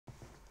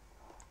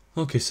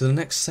Okay, so the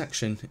next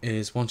section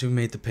is, once you've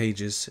made the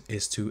pages,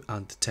 is to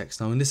add the text.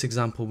 Now in this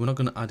example we're not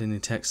going to add any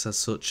text as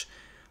such.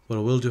 What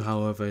I will do,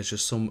 however, is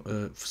just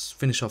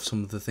finish off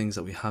some of the things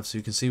that we have. So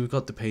you can see we've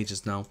got the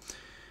pages now,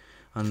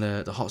 and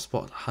the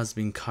hotspot has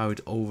been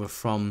carried over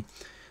from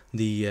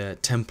the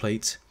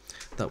template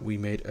that we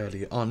made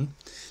earlier on.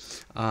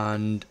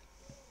 And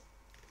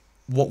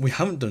what we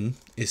haven't done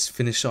is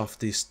finish off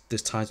this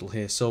title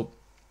here. So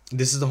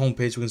this is the home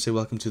page. We're going to say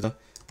welcome to the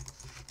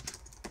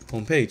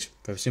home page,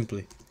 very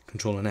simply.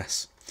 Control and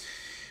S.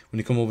 When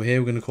you come over here,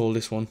 we're going to call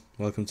this one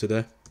welcome to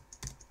the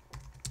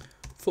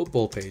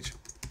football page,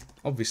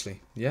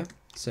 obviously. Yeah,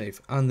 save.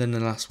 And then the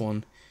last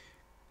one,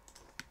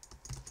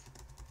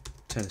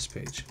 tennis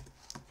page.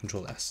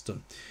 Control S,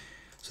 done.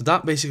 So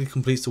that basically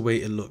completes the way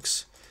it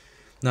looks.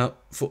 Now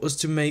for us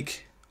to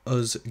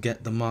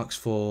get the marks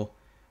for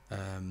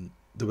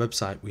the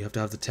website, we have to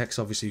have the text.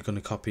 Obviously you're going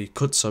to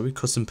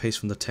cut and paste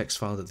from the text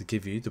file that they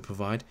give you to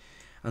provide,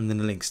 and then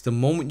the links. The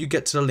moment you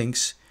get to the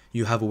links,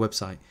 you have a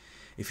website.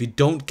 If you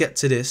don't get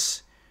to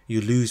this,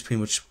 you lose pretty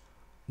much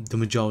the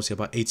majority,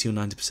 about 80 or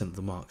 90% of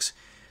the marks.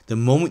 The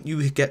moment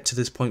you get to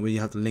this point where you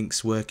have the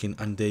links working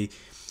and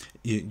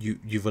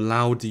you've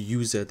allowed the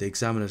user, the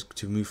examiner,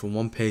 to move from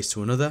one page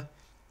to another,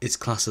 it's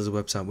classed as a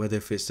website, whether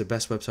if it's the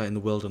best website in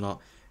the world or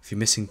not. If you're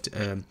missing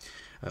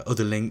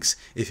other links,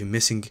 if you're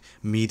missing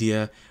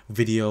media,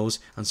 videos,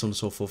 and so on and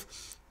so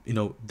forth, you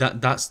know,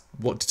 that's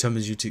what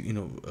determines you to, you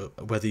know,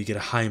 whether you get a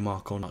high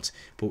mark or not.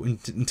 But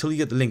until you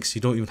get the links, you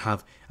don't even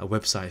have a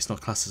website. It's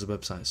not classed as a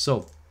website.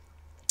 So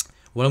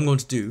what I'm going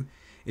to do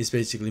is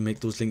basically make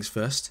those links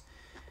first,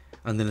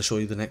 and then I'll show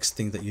you the next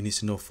thing that you need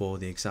to know for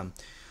the exam.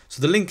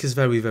 So the link is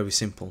very, very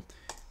simple.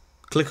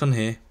 Click on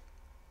here,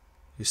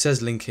 it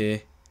says link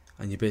here,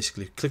 and you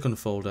basically click on the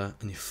folder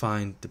and you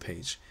find the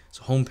page.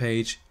 So home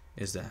page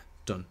is there,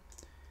 done.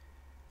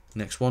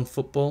 Next one,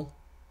 football,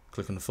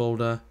 click on the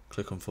folder,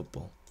 click on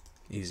football.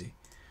 Easy.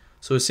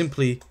 So it's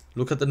simply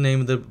look at the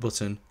name of the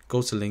button,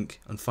 go to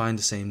link, and find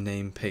the same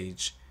named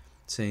page.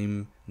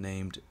 Same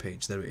named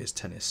page. There it is,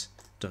 tennis.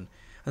 Done.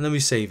 And then we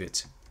save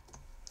it.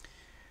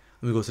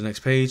 And we go to the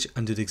next page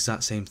and do the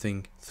exact same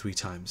thing 3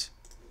 times.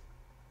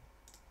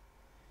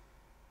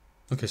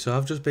 Okay, so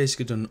I've just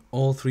basically done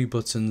all 3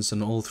 buttons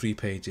and all 3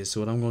 pages. So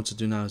what I'm going to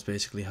do now is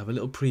basically have a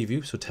little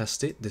preview, so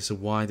test it. This is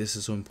why this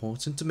is so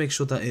important, to make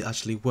sure that it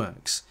actually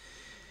works.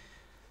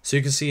 So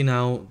you can see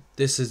now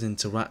this is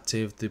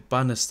interactive, the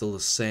banner is still the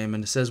same,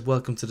 and it says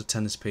welcome to the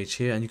tennis page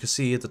here, and you can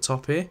see at the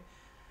top here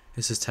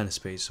it says tennis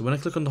page. So when I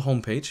click on the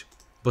home page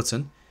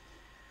button,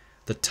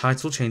 the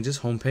title changes,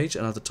 home page,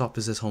 and at the top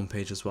it says home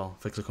page as well.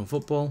 If I click on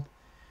football,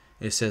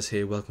 it says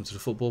here welcome to the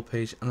football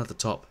page, and at the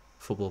top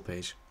football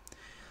page.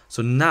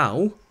 So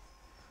now,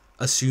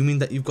 assuming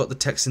that you've got the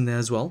text in there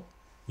as well,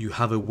 you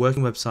have a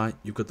working website,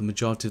 you've got the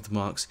majority of the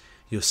marks,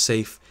 you're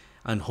safe,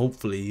 and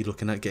hopefully you're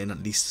looking at getting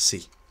at least a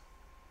C.